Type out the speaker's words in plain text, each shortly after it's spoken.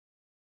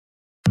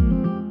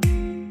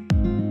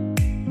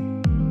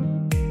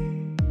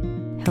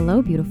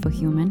Hello, beautiful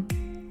human.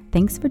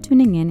 Thanks for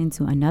tuning in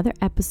into another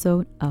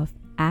episode of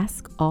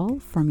Ask All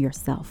from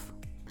Yourself.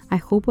 I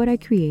hope what I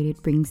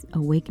created brings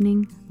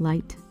awakening,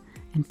 light,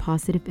 and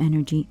positive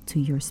energy to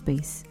your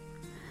space.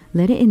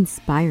 Let it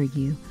inspire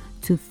you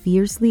to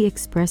fiercely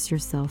express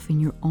yourself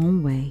in your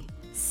own way,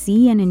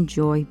 see and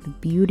enjoy the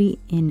beauty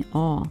in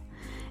all,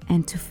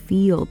 and to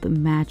feel the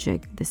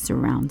magic that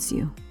surrounds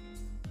you.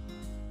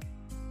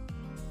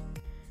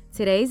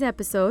 Today's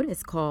episode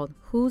is called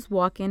Who's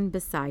Walking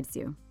Besides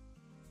You?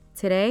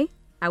 Today,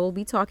 I will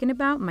be talking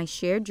about my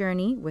shared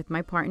journey with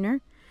my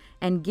partner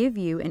and give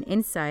you an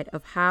insight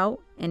of how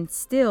and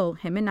still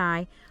him and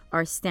I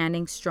are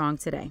standing strong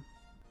today.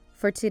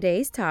 For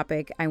today's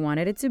topic, I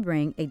wanted it to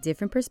bring a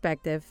different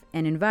perspective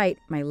and invite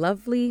my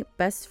lovely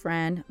best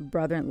friend,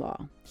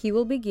 brother-in-law. He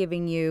will be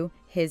giving you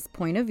his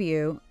point of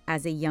view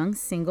as a young,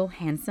 single,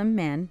 handsome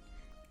man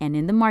and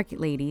in the market,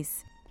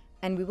 ladies.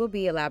 And we will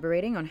be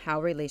elaborating on how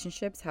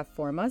relationships have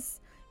formed us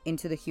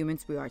into the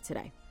humans we are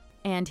today.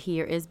 And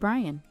here is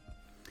Brian.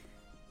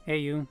 Hey,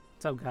 you.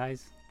 What's up,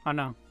 guys? Oh,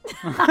 no.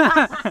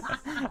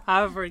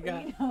 I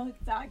forgot. We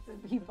don't talk to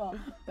people.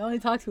 We only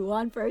talk to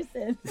one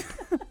person.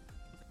 All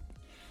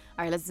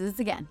right, let's do this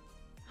again.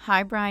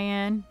 Hi,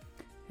 Brian.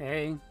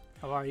 Hey,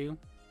 how are you?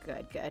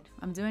 Good.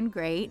 I'm doing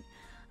great.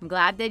 I'm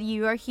glad that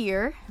you are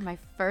here. My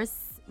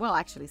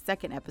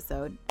second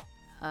episode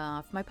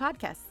of my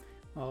podcast.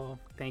 Well,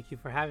 thank you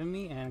for having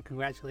me, and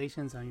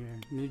congratulations on your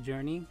new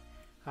journey.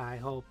 I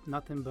hope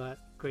nothing but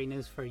great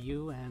news for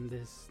you and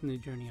this new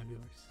journey of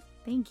yours.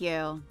 Thank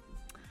you.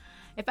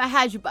 If I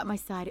had you by my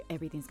side,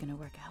 everything's going to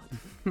work out.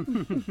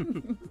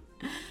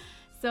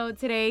 So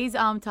today's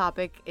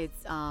topic is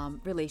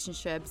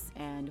relationships,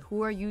 and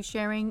who are you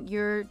sharing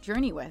your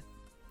journey with?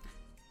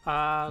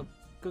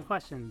 Good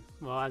question.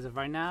 Well, as of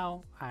right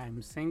now,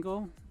 I'm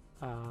single.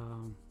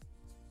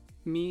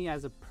 Me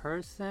as a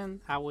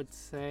person, I would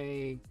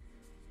say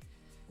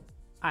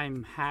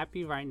I'm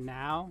happy right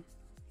now,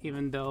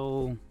 even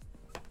though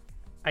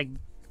I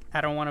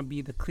don't want to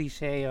be the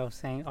cliche of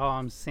saying, oh,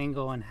 I'm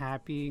single and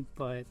happy,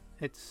 but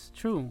it's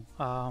true.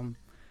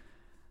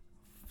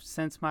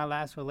 Since my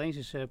last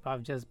relationship,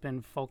 I've just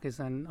been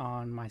focusing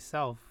on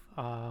myself,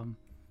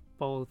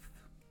 both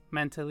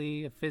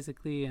mentally,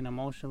 physically, and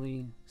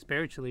emotionally,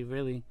 spiritually,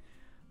 really.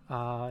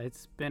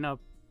 It's been a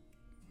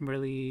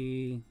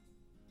really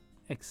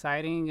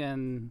exciting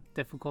and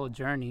difficult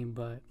journey,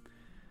 but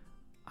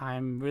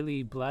I'm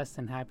really blessed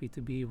and happy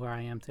to be where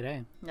I am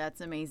today.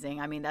 That's amazing.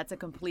 I mean, that's a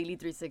completely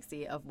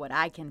 360 of what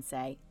I can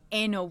say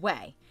in a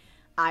way.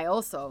 I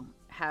also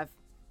have,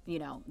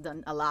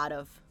 done a lot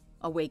of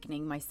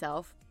awakening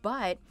myself,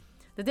 but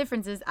the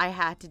difference is I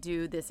had to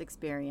do this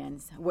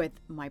experience with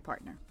my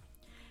partner.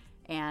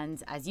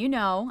 And as you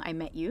know, I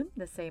met you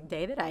the same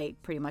day that I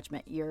pretty much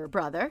met your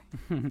brother.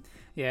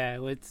 Yeah,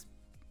 it's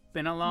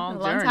been a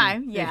long journey.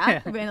 Time. Yeah,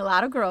 been a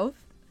lot of growth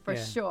for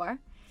sure.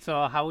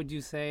 So how would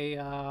you say,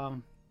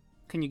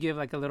 can you give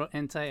like a little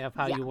insight of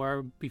how you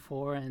were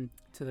before and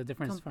to the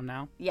difference from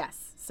now?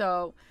 Yes.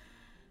 So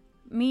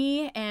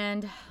me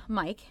and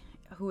Mike,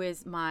 who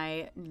is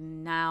my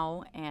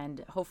now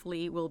and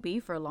hopefully will be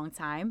for a long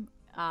time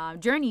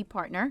journey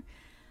partner,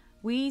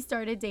 we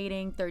started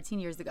dating 13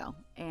 years ago.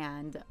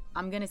 And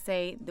I'm going to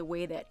say the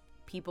way that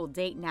people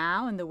date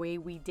now and the way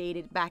we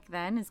dated back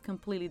then is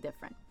completely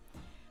different.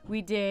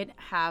 We did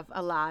have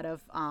a lot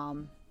of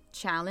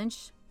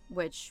challenge,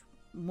 which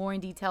more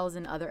in details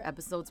in other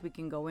episodes we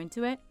can go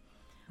into it.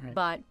 Right.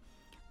 But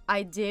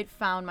I did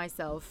found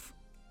myself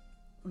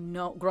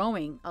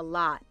growing a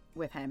lot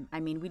with him. I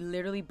mean, we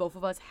literally, both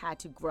of us had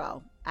to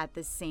grow at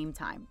the same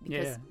time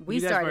because we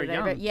started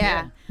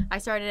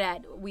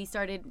we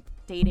started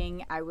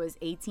dating. I was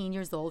 18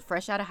 years old,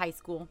 fresh out of high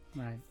school,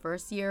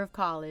 first year of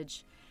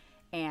college.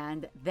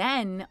 And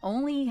then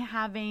only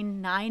having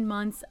 9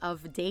 months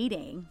of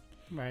dating,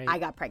 I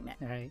got pregnant.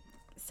 Right.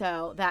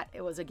 So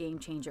it was a game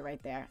changer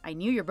right there. I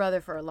knew your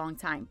brother for a long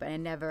time, but I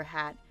never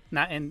had.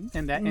 Not in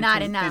that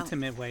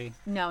intimate way.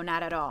 No,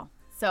 not at all.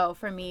 So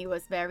for me, it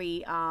was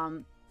very,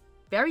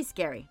 very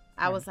scary.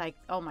 I was like,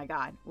 oh my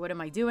God, what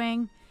am I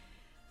doing?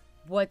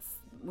 What's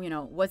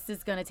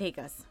this going to take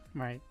us?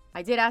 Right.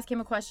 I did ask him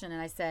a question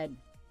and I said,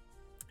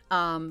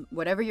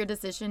 whatever your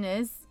decision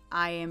is,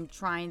 I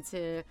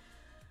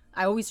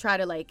always try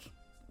to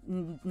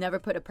never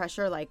put a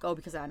pressure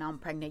because now I'm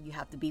pregnant, you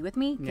have to be with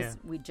me because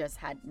we just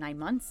had 9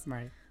 months.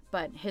 Right.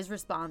 But his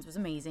response was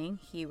amazing.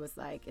 He was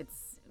like,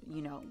 it's,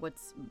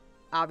 what's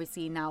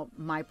obviously now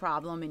my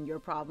problem and your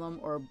problem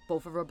or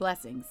both of our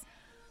blessings,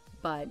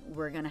 but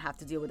we're going to have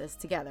to deal with this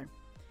together.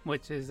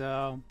 Which is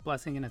a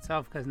blessing in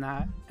itself because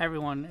not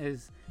everyone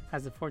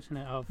has the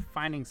fortunate of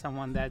finding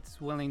someone that's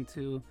willing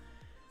to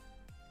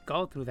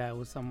go through that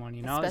with someone,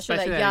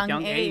 especially at a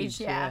young age.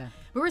 Yeah.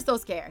 We were so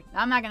scared.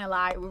 I'm not gonna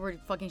lie, we were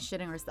fucking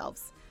shitting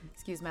ourselves,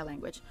 excuse my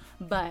language,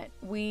 but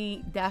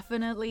we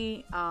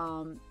definitely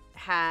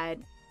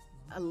had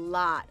a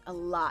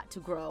lot to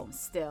grow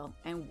still,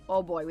 and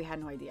oh boy, we had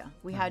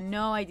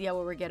no idea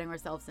what we're getting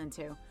ourselves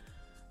into.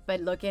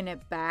 But looking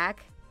it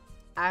back,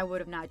 I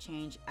would have not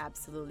changed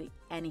absolutely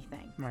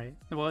anything. Right.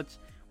 Well,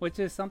 which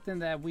is something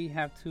that we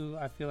have to,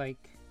 I feel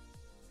like,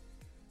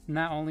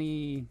 not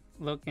only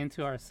look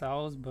into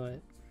ourselves,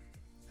 but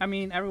I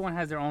mean, everyone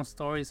has their own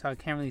story, so I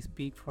can't really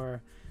speak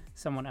for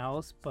someone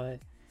else. But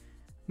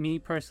me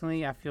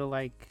personally, I feel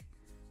like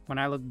when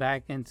I look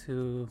back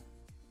into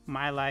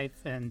my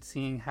life and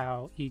seeing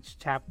how each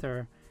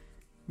chapter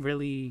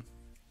really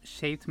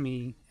shaped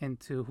me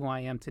into who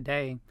I am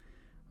today,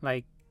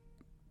 like,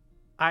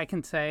 I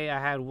can say I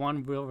had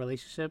one real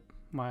relationship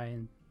my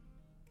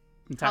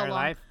entire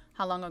life.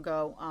 How long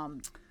ago?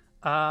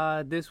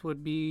 This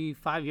would be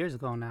 5 years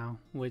ago now,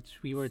 which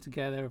we were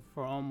together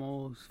for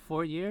almost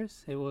 4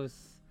 years. It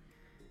was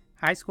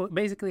high school,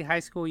 basically high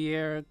school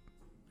year,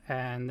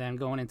 and then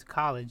going into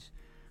college.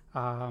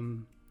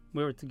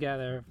 We were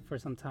together for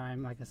some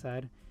time, like I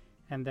said,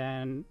 and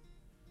then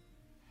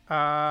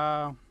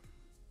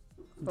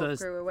Both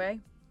grew away.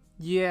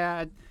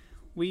 Yeah,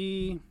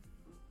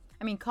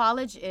 I mean,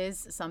 college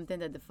is something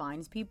that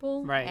defines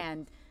people, right?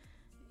 And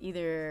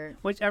either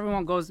which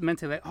everyone goes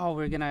mentally like, oh,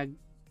 we're gonna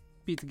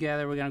be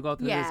together, we're gonna go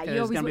through this.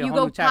 Yeah, you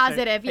go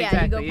positive. Yeah,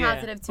 exactly, you go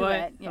positive to but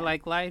it. Yeah.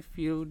 Like life,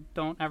 you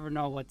don't ever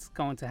know what's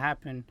going to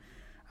happen,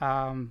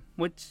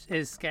 which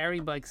is scary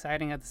but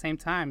exciting at the same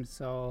time.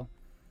 So,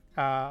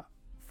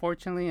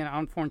 fortunately and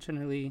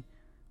unfortunately,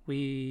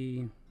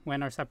 we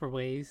went our separate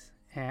ways.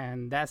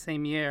 And that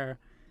same year,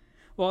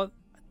 well,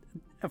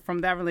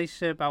 from that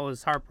relationship, I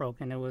was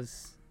heartbroken.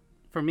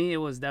 For me, it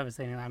was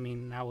devastating. I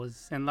mean, I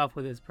was in love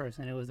with this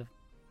person. It was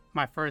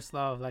my first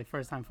love, like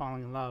first time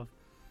falling in love.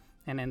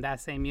 And in that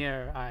same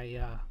year,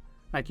 I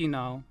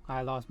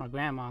lost my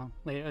grandma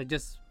later,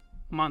 just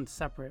months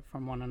separate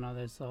from one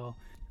another. So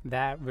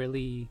that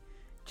really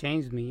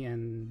changed me,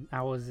 and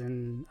I was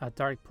in a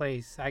dark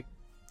place.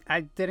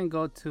 I didn't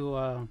go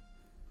to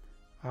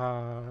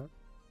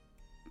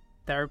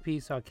therapy,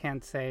 so I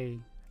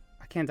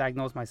can't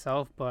diagnose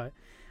myself, but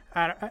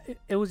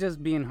it was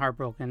just being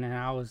heartbroken, and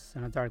I was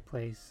in a dark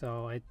place.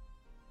 So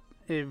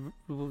it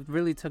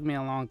really took me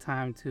a long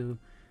time to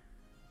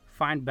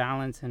find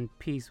balance and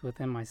peace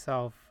within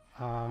myself.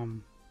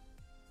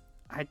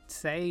 I'd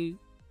say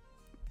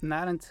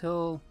not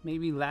until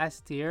maybe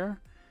last year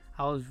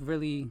I was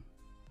really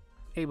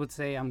able to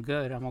say I'm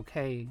good, I'm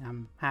okay,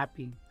 I'm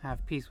happy, I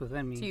have peace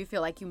within me. So you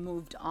feel like you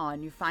moved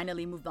on, you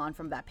finally moved on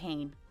from that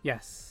pain?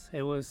 Yes,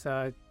 it was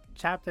a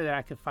chapter that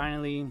I could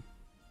finally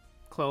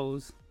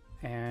close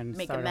and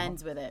make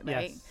amends with it,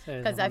 right?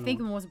 Because I think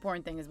the most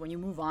important thing is when you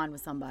move on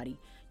with somebody,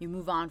 you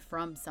move on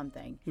from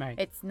something. Right.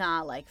 It's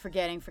not like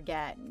forget.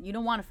 You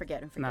don't want to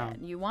forget and forget.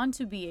 No. You want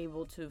to be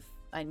able to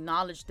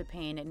acknowledge the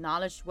pain,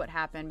 acknowledge what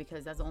happened,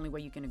 because that's the only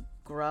way you can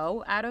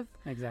grow out of.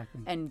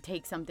 Exactly. And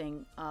take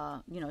something,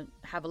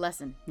 have a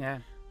lesson. Yeah.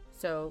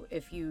 So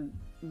if you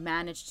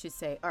manage to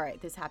say, all right,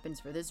 this happens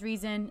for this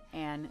reason,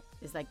 and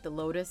it's like the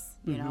lotus,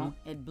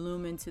 it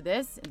bloomed into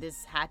this, and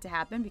this had to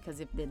happen, because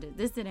if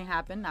this didn't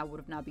happen, I would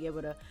have not been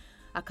able to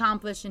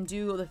accomplish and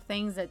do the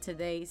things that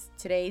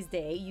today's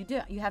day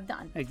you have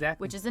done.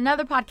 Exactly. Which is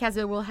another podcast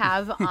that we'll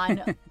have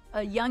on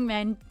a young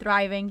man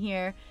thriving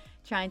here,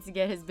 trying to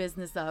get his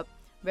business up.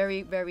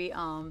 Very, very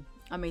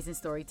amazing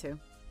story too.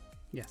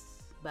 Yes.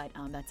 But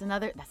that's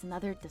another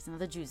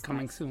juice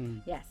coming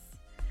soon. Yes.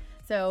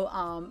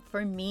 So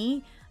for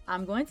me,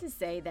 I'm going to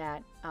say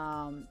that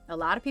a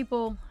lot of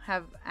people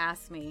have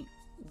asked me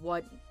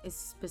what is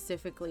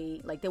specifically,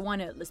 like they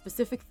want a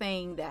specific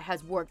thing that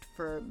has worked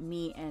for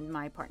me and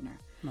my partner.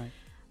 Right.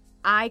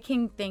 I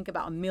can think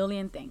about a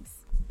million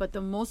things, but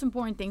the most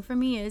important thing for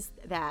me is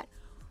that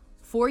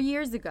 4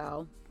 years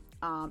ago,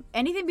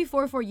 anything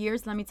before 4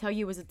 years, let me tell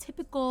you, was a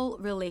typical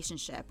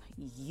relationship.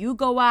 You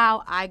go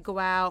out, I go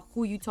out.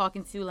 Who you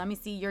talking to? Let me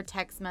see your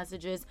text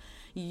messages.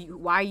 I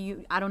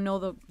don't know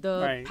the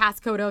right.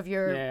 passcode of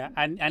your. Yeah,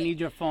 I need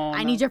your phone.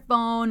 I need your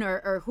phone,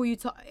 or who you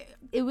talk.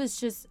 It was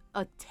just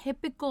a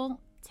typical,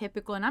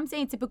 and I'm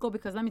saying typical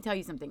because let me tell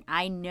you something.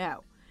 I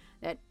know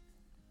that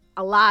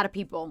a lot of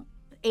people,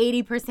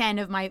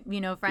 80% of my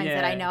friends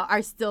that I know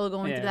are still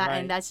going through that, right.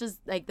 And that's just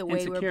like the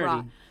way we're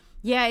brought.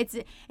 Yeah, it's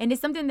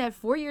something that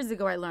 4 years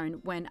ago I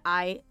learned when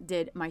I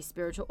did my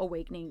spiritual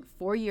awakening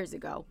 4 years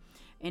ago.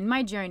 In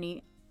my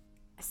journey,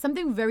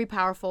 something very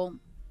powerful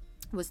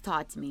was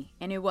taught to me,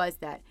 and it was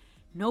that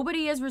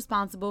nobody is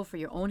responsible for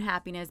your own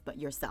happiness but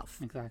yourself.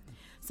 Exactly.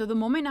 So the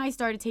moment I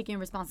started taking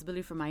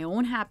responsibility for my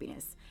own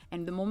happiness,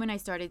 and the moment I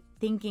started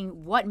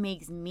thinking what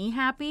makes me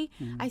happy,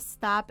 I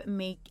stopped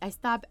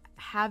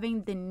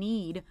having the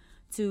need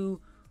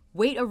to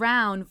wait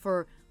around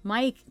for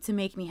Mike to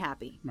make me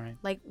happy. Right.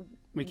 Like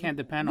we can't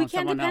depend on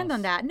someone else. We can't depend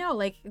on that. No,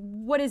 like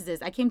what is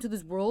this? I came to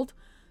this world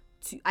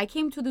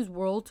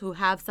to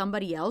have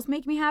somebody else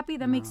make me happy?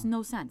 That makes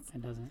no sense.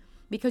 It doesn't.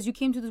 Because you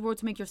came to this world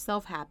to make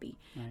yourself happy.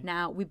 Right.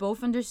 Now, we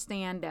both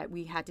understand that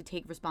we had to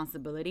take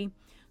responsibility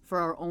for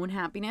our own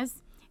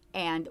happiness,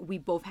 and we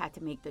both had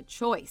to make the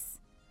choice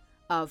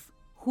of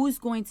who's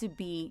going to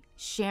be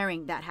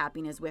sharing that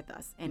happiness with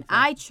us. And exactly.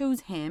 I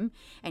choose him,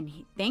 and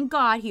thank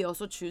God he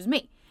also chose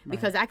me.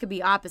 because that could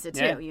be opposite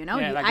Yeah. too. You know,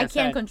 Yeah, like I I can't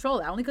said. control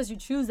that. Only because you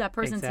choose that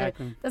person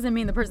Exactly. doesn't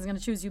mean the person's going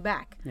to choose you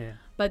back. Yeah.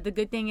 But the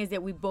good thing is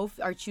that we both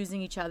are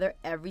choosing each other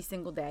every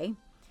single day.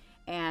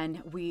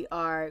 And we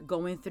are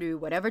going through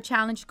whatever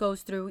challenge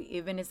goes through,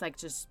 even it's like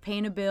just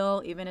paying a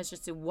bill, even it's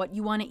just what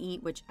you want to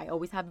eat, which I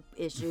always have an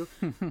issue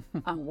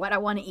on what I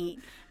want to eat.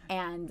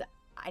 And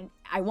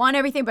I want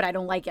everything, but I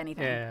don't like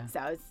anything. Yeah. So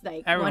it's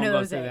like Everyone one of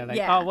goes those through that. Like,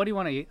 yeah. oh, what do you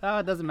want to eat? Oh,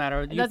 it doesn't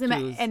matter. It doesn't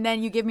matter. choose. And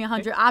then you give me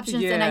 100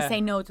 options and I Yeah.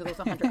 say no to those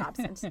 100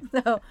 options.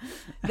 So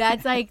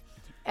that's like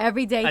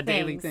everyday A things.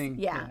 daily thing.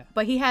 Yeah. Yeah.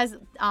 But he has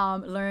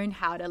learned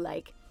how to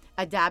like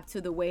adapt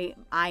to the way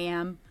I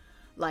am.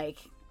 Like,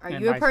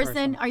 And you a vice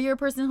person? versa. Are you a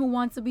person who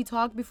wants to be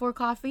talked before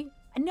coffee?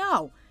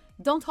 No.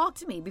 Don't talk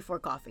to me before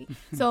coffee.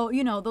 So,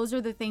 you know, those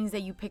are the things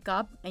that you pick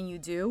up and you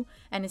do.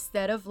 And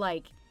instead of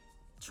like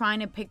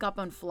trying to pick up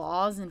on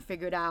flaws and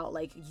figure it out,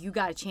 like, you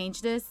got to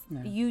change this,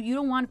 you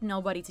don't want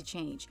nobody to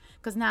change.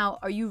 Because now,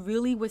 are you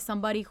really with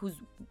somebody who's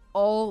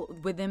all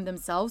within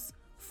themselves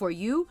for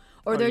you?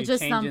 Or they're you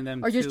just changing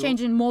them or just to-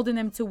 changing, molding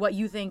them to what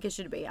you think it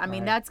should be. I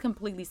mean, Right. that's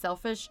completely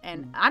selfish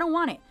and I don't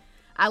want it.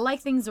 I like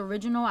things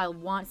original. I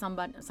want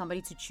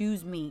somebody to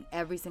choose me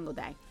every single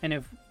day. And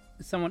if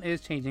someone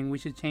is changing, we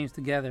should change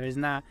together. It's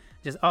not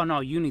just, oh, no,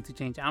 you need to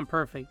change. I'm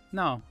perfect.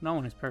 No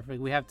one is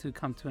perfect. We have to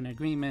come to an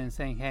agreement and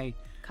saying, hey,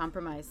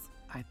 Compromise.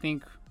 I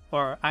think,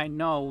 or I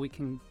know we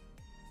can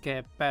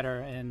get better,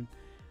 and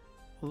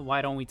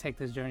why don't we take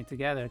this journey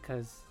together?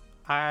 Because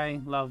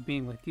I love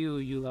being with you.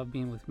 You love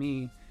being with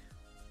me.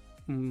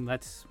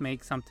 Let's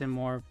make something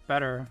more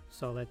better.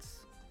 So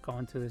let's go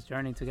into this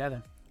journey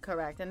together.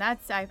 Correct. And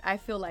that's, I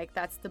feel like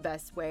that's the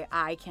best way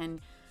I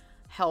can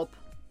help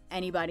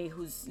anybody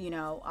who's, you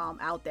know,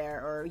 out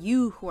there, or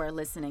you who are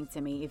listening to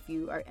me. If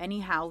you are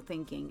anyhow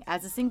thinking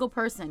as a single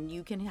person,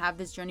 you can have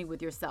this journey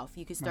with yourself.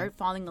 You can start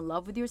falling in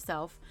love with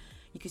yourself.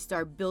 You can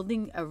start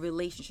building a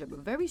relationship,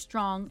 very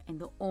strong, and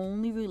the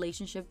only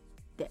relationship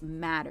that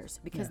matters,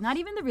 because not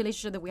even the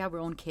relationship that we have with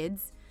our own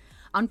kids,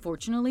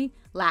 unfortunately,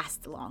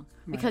 lasts long.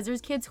 Because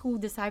there's kids who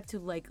decide to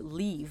like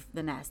leave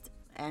the nest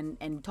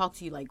and talk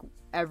to you like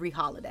every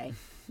holiday,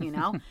 you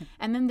know.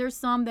 And then there's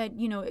some that,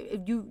 you know,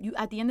 if you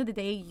at the end of the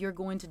day, you're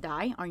going to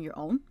die on your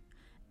own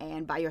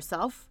and by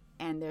yourself,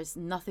 and there's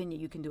nothing that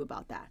you can do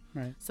about that.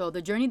 Right. So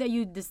the journey that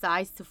you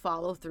decide to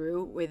follow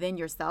through within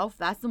yourself,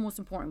 that's the most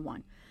important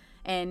one.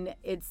 And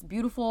it's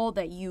beautiful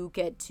that you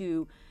get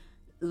to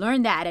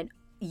learn that at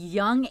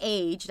young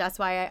age. That's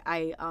why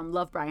I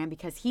love Brian,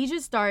 because he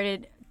just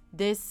started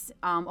this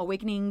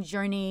awakening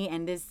journey.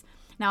 And this,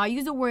 now I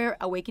use the word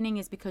awakening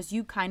is because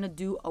you kind of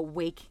do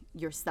awake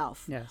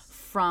yourself Yes.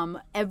 from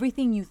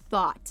everything you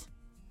thought.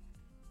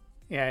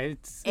 Yeah,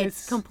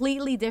 It's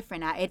completely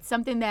different. It's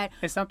something that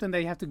it's something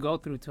that you have to go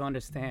through to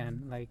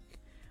understand. Like,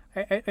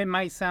 it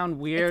might sound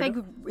weird. it's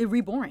like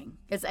reborn.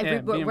 It's like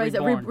being what is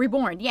it? reborn.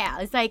 Reborn. Yeah,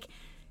 it's like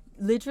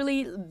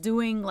literally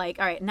doing like,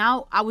 all right,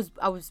 now I was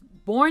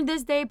born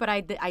this day, but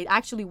I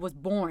actually was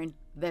born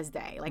this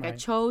day. Like, I Right.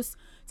 chose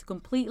to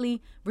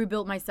completely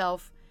rebuild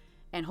myself,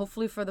 and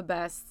hopefully for the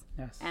best.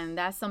 Yes. And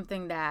that's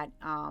something that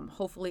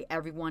hopefully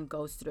everyone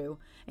goes through.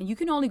 And you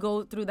can only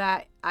go through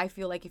that, I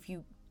feel like, if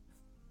you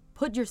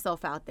put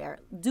yourself out there,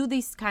 do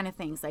these kind of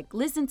things, like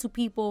listen to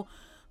people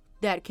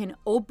that can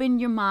open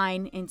your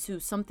mind into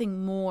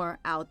something more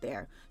out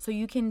there, so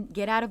you can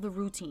get out of the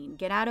routine,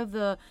 get out of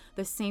the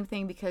same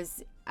thing,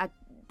 because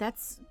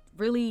that's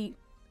really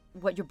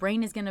what your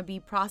brain is going to be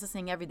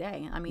processing every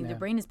day. I mean, the Yeah.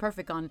 brain is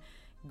perfect on,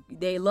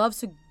 they love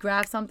to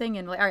grab something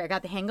and like, all right, I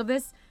got the hang of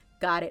this,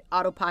 got it,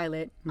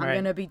 autopilot. I'm Right,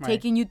 going to be right.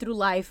 taking you through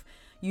life.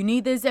 You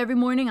need this every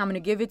morning, I'm going to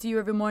give it to you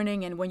every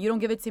morning. And when you don't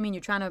give it to me and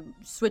you're trying to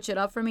switch it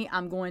up for me,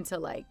 I'm going to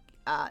like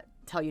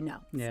tell you no.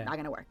 Yeah. It's not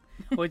going to work.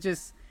 Which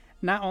is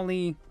not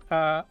only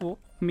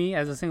me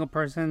as a single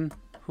person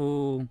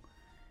who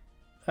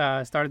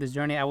started this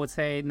journey. I would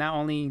say not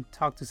only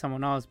talk to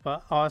someone else,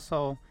 but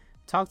also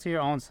talk to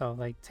your own self.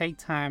 Like, take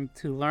time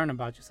to learn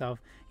about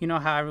yourself. You know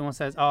how everyone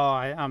says, "Oh,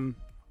 I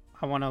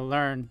want to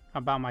learn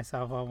about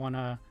myself. I want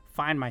to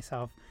find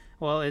myself."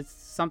 Well, it's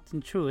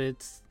something true.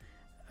 It's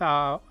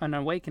an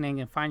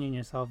awakening and finding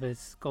yourself. It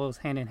goes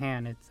hand in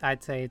hand.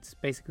 I'd say it's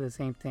basically the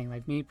same thing.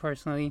 Like, me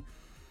personally,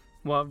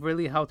 what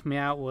really helped me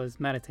out was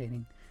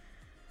meditating.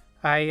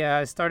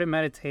 I started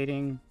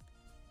meditating.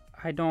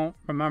 I don't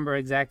remember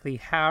exactly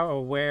how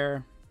or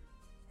where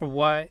or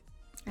what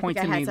I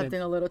pointed think I me had to.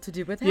 something a little to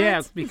do with that.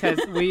 Yeah, because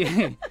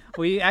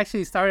we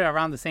actually started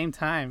around the same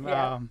time.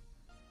 Yeah.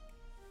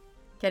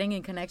 Getting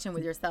in connection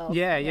with yourself.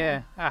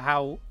 Yeah.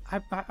 How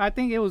I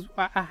think it was.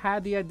 I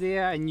had the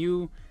idea, and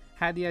you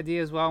had the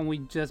idea as well, and we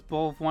just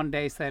both one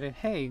day said,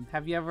 "Hey,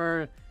 have you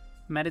ever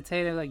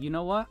meditated?" Like, you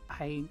know what?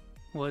 I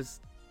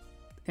was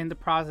in the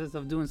process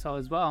of doing so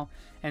as well,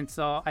 and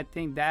so I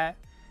think that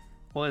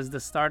was the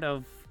start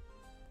of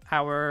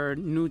our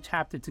new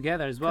chapter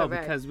together as well.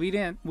 Correct. Because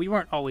we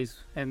weren't always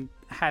and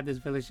had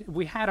this relationship.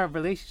 We had our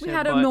relationship. We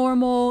had a but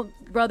normal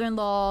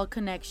brother-in-law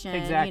connection,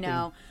 Exactly. you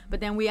know, but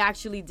then we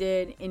actually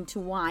did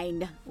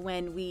intertwine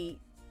when we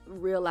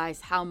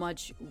realized how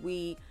much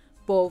we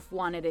both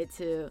wanted it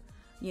to,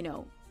 you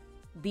know,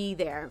 be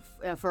there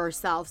for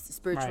ourselves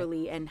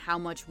spiritually, and how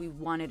much we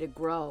wanted to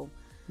grow.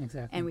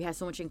 Exactly. And we had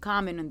so much in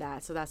common in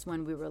that. So that's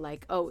when we were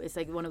like, oh, it's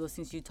like one of those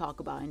things you talk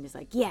about, and it's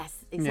like,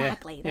 yes,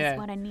 exactly. That's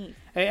what I need.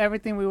 Hey,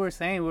 everything we were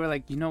saying, we were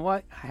like, you know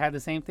what? I had the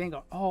same thing.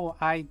 Or, oh,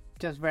 I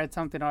just read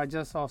something, or I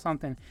just saw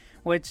something.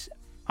 Which,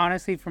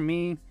 honestly, for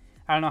me,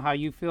 I don't know how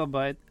you feel,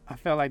 but I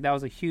felt like that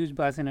was a huge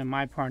blessing in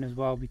my part as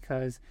well,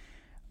 because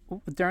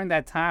during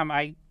that time,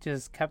 I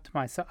just kept to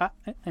myself.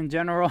 In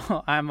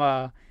general, I'm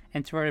a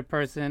introverted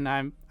person.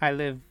 I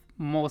live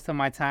most of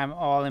my time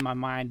all in my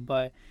mind,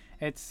 but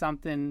it's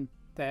something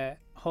that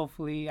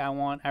hopefully I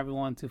want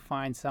everyone to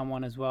find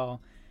someone as well,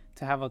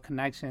 to have a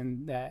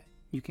connection that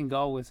you can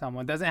go with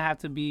someone. It doesn't have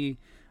to be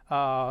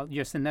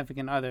your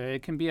significant other.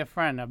 It can be a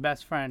friend, a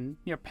best friend,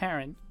 your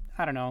parent,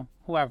 I don't know,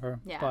 whoever.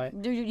 Yeah.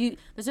 But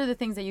those are the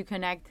things that you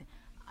connect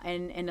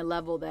in a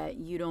level that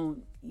you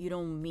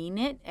don't mean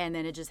it, and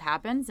then it just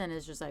happens, and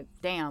it's just like,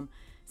 damn,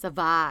 it's a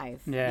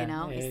vibe.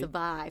 Yeah, it's a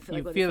vibe.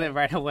 You feel it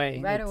right away.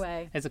 Right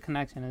away. It's a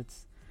connection.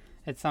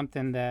 It's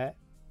something that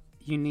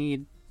you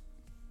need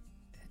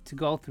to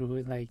go through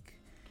it. Like,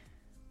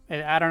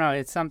 I don't know,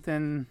 it's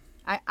something.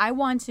 I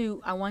want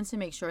to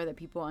make sure that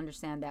people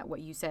understand that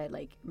what you said,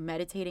 like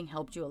meditating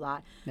helped you a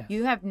lot. Yes.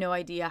 You have no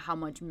idea how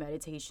much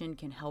meditation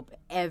can help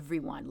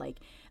everyone. Like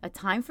a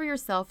time for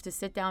yourself to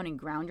sit down and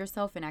ground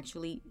yourself and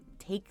actually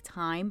take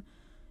time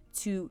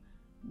to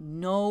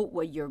know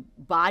what your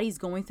body's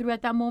going through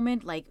at that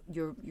moment. Like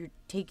you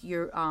take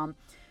your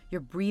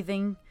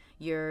breathing,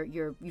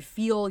 you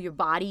feel your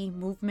body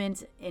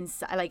movement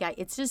inside. Like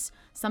it's just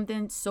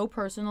something so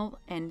personal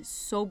and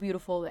so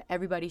beautiful that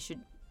everybody should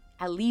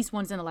at least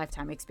once in a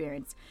lifetime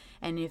experience.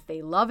 And if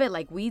they love it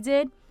like we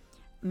did,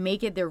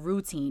 make it their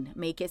routine.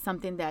 Make it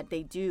something that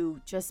they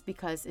do just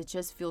because it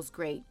just feels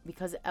great.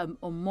 Because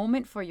a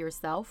moment for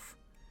yourself,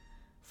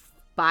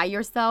 by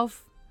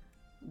yourself,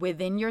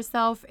 within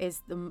yourself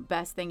is the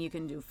best thing you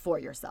can do for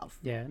yourself.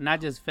 Yeah,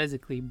 not just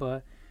physically,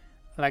 but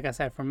like I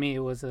said, for me, it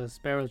was a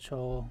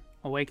spiritual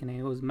awakening.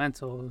 It was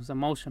mental, it was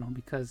emotional,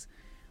 because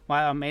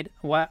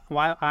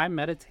while I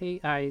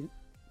meditate, I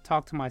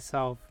talk to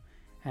myself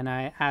and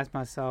I ask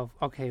myself,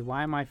 okay,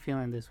 why am I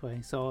feeling this way?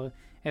 So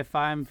if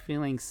I'm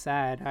feeling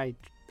sad,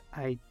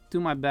 I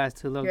do my best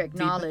to look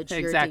acknowledge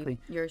exactly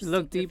your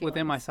look deep feelings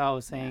within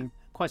myself, saying,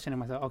 questioning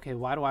myself, okay,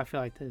 why do I feel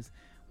like this?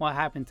 What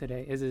happened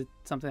today? Is it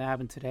something that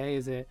happened today?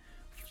 Is it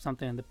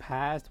something in the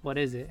past? What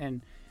is it?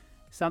 And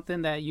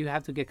something that you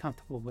have to get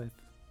comfortable with.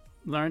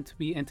 Learn to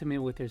be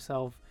intimate with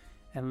yourself,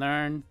 and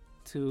learn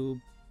to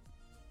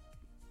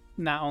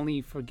not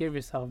only forgive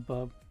yourself,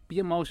 but be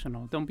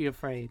emotional. Don't be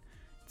afraid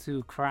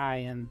to cry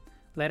and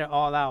let it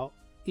all out,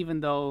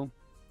 even though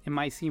it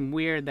might seem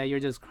weird that you're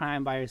just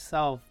crying by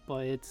yourself,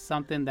 but it's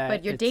something that.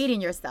 But you're dating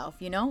yourself,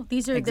 you know.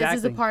 This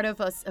is a part of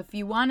us. If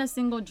you want a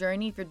single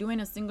journey, if you're doing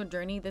a single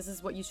journey, this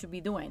is what you should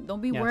be doing.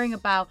 Don't be worrying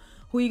about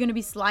who you're gonna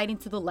be sliding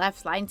to the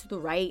left, sliding to the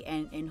right,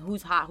 and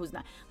who's hot, who's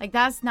not. Like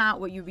that's not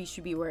what you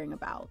should be worrying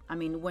about. I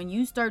mean, when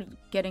you start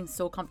getting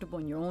so comfortable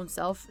in your own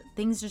self,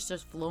 things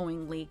just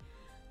flowingly,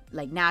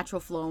 like natural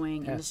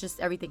flowing, and it's just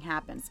everything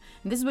happens.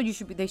 And this is what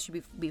they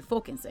should be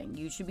focusing.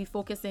 You should be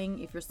focusing,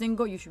 if you're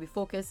single, you should be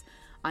focused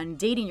on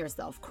dating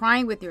yourself,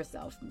 crying with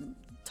yourself,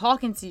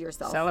 talking to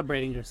yourself,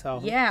 celebrating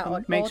yourself.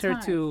 Make sure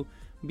to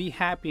be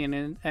happy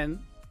and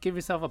give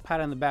yourself a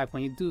pat on the back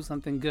when you do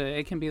something good.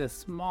 It can be the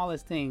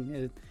smallest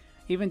thing,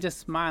 even just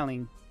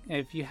smiling.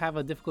 If you have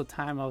a difficult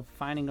time of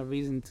finding a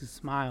reason to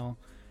smile,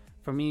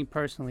 for me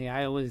personally,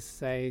 I always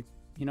say,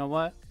 you know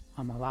what,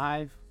 I'm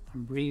alive,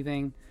 I'm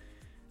breathing,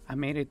 I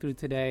made it through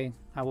today.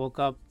 I woke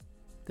up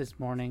this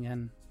morning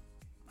and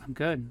I'm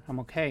good. I'm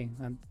okay.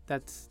 And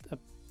that's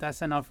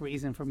enough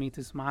reason for me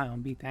to smile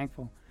and be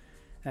thankful.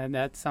 And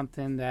that's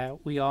something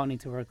that we all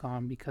need to work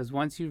on, because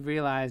once you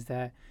realize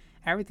that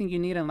everything you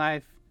need in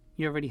life,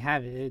 you already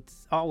have it.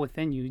 It's all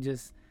within you.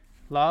 Just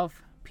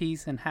love,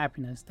 peace, and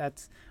happiness.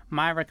 That's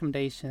my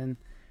recommendation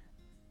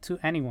to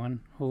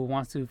anyone who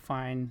wants to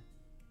find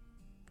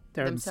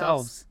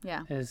themselves.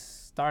 Yeah. Is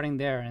starting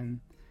there and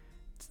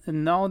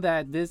know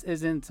that this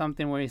isn't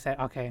something where you say,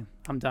 okay,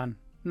 I'm done.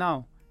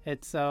 No,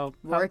 it's a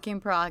work in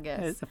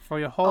progress. It's for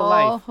your whole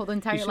life. The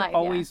entire you should life.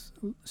 Always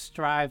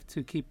strive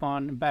to keep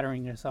on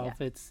bettering yourself.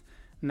 Yeah. It's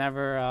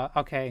never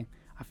okay,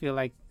 I feel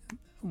like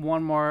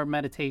one more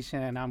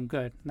meditation and I'm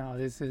good. No,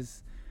 this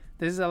is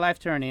a life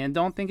journey, and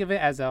don't think of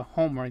it as a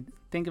homework.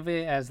 Think of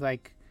it as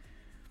like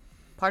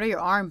part of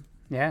your arm.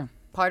 Yeah.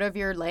 Part of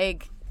your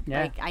leg.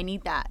 Yeah. Like I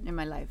need that in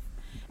my life.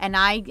 And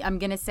I'm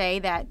gonna say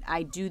that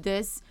I do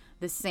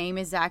the same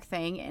exact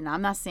thing, and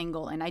I'm not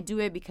single, and I do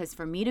it because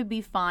for me to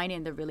be fine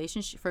in the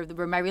relationship, for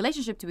my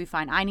relationship to be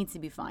fine, I need to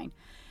be fine.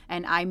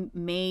 And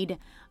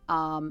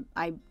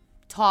I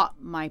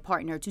taught my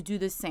partner to do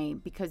the same,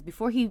 because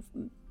before he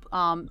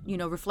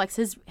reflects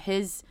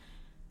his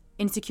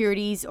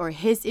insecurities or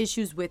his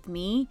issues with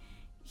me,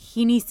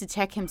 he needs to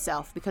check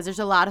himself, because there's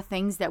a lot of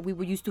things that we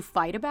were used to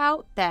fight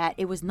about that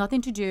it was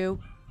nothing to do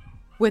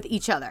with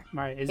each other.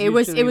 Right. It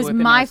was my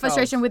ourselves.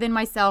 frustration within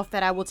myself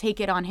that I will take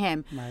it on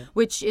him, Right.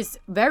 which is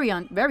very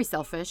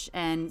selfish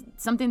and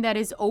something that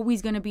is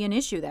always going to be an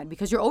issue then,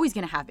 because you're always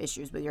going to have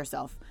issues with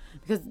yourself,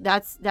 because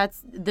that's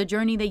the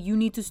journey that you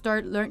need to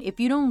start learn. If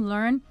you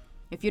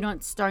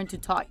don't start to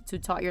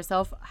taught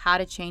yourself how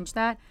to change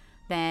that,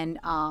 then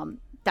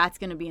that's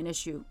going to be an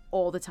issue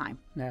all the time.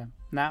 Yeah.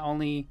 Not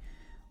only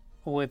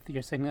with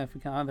your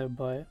significant other,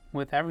 but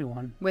with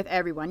everyone. With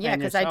everyone, yeah,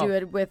 And because I do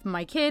yourself. it with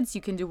my kids.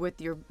 You can do it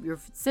with your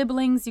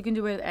siblings. You can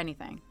do it with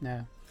anything.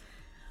 Yeah.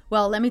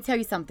 Well, let me tell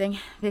you something.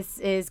 This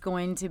is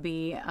going to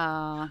be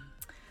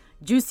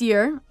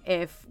juicier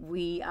if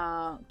we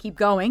keep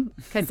going,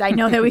 because I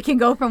know that we can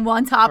go from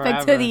one topic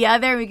to Forever. the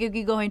other. We could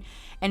keep going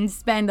and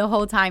spend the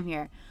whole time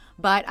here.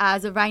 But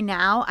as of right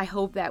now, I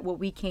hope that what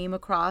we came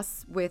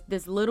across with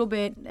this little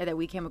bit that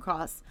we came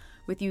across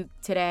with you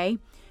today,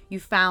 you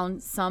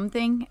found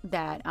something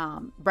that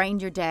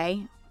brightened your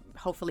day,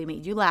 hopefully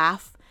made you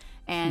laugh,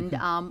 and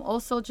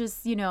also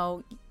just,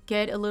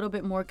 get a little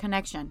bit more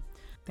connection.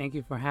 Thank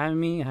you for having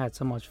me. I had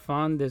so much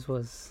fun. This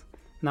was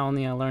not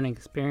only a learning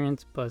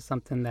experience, but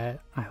something that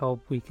I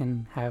hope we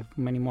can have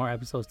many more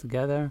episodes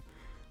together.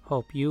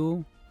 Hope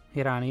you,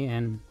 Hirani,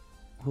 and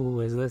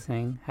who is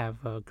listening have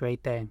a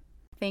great day.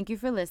 Thank you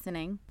for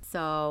listening.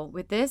 So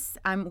with this,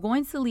 I'm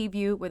going to leave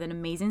you with an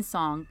amazing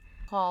song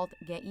called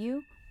Get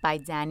You by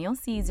Daniel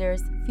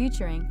Caesars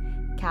featuring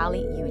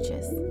Kali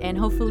Uchis. And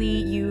hopefully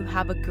you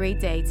have a great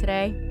day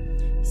today.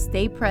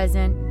 Stay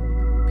present.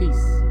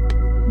 Peace.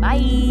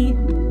 Bye.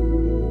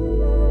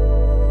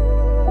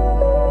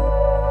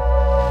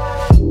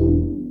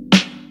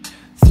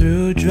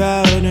 Through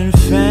drought and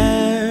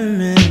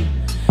famine,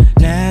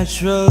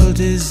 natural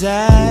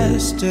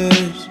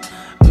disasters,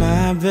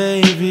 my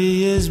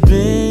baby has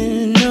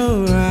been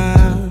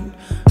around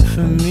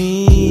for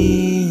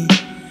me.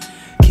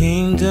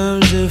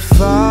 Kingdoms are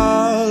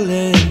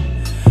falling,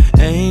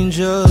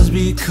 angels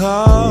be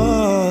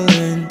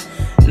calling.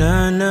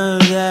 None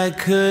of that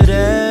could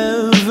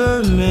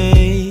ever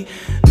make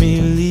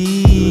me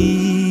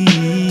leave,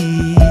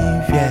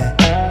 yeah.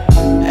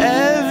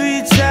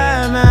 Every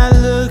time I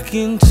look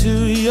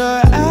into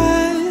your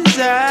eyes,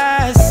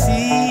 I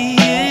see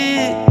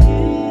it.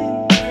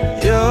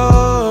 You're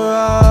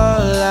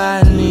all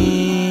I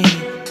need.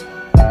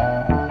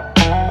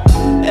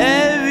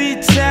 Every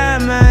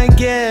time I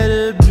get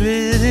a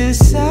bit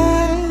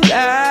inside,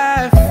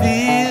 I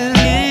feel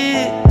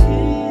it.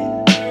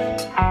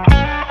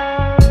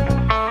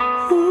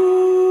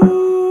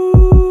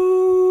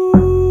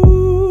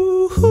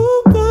 Ooh,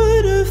 who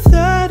would have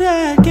thought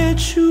I'd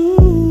get you?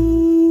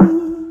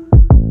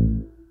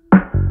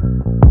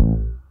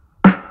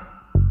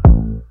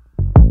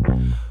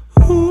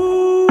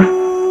 Ooh,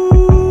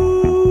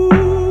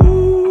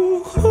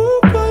 who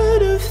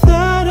would have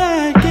thought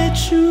I'd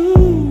get you?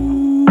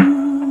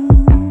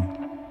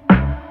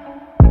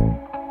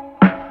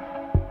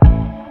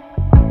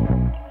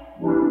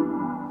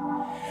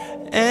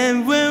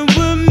 And when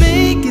we're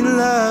making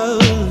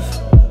love,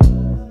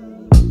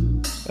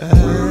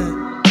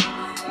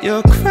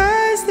 your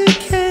cries, they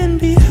can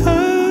be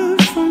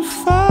heard from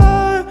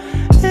far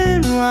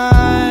and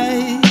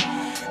wide.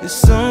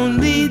 It's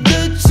only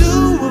the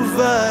two of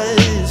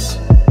us.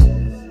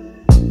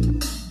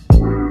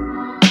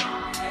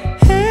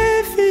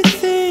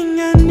 Everything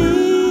I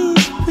need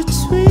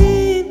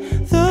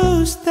between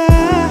those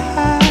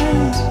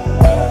thighs.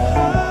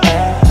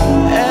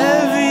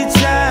 Every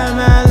time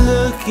I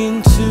look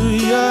into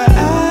your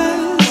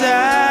eyes,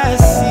 I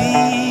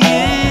see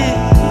it.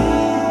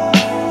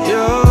 You're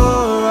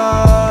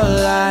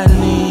all I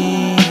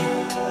need.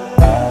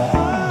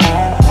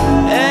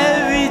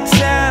 Every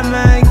time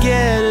I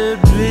get a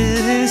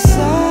bit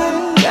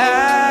inside, I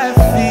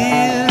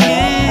feel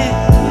it.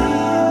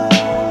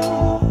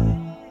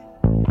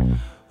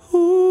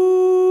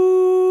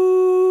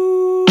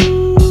 Ooh,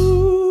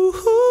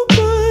 who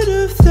would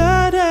have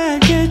thought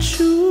I'd get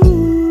you?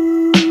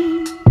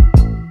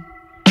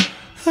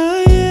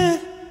 Oh yeah,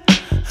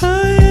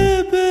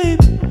 baby.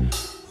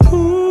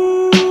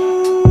 Ooh,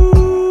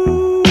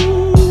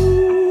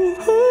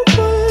 who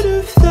would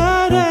have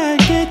thought I'd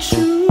get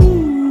you?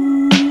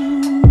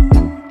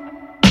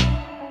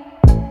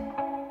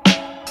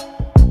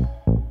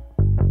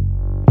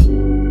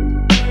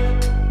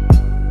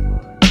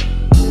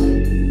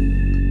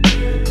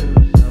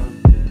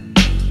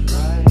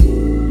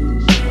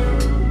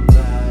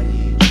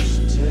 Somebody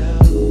just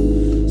tell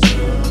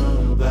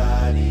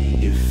somebody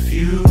if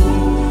you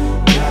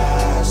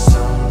got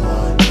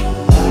someone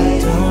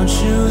like. Don't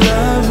you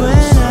love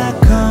when I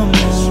come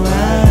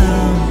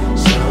around?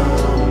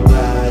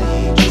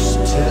 Somebody just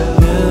tell.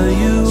 Fill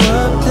you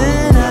up,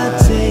 then I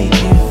take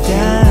you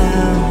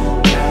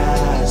down.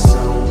 Got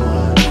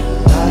someone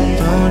like.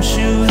 Don't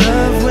you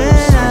love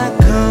when I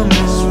come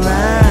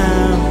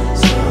around?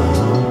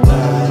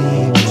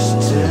 Somebody just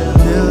tell.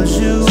 Build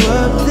you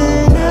up,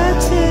 then I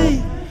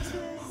take.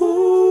 Ooh,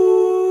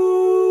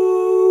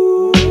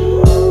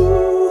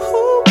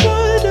 who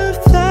would have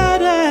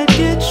thought I'd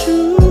get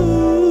you?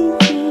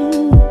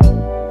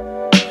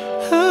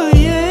 Oh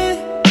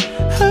yeah,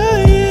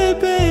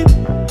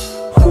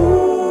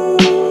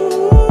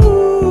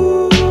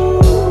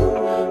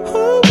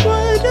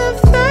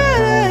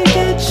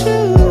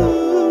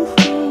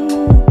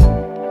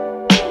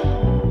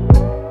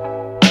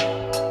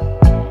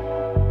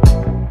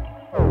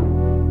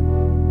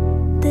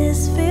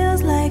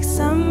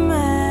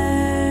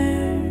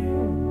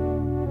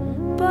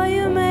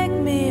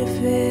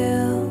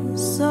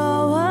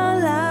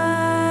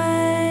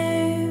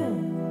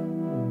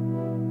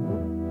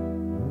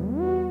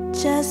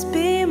 just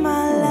be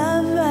my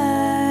lover.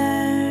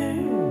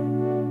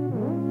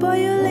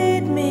 Boy, you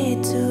lead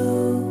me to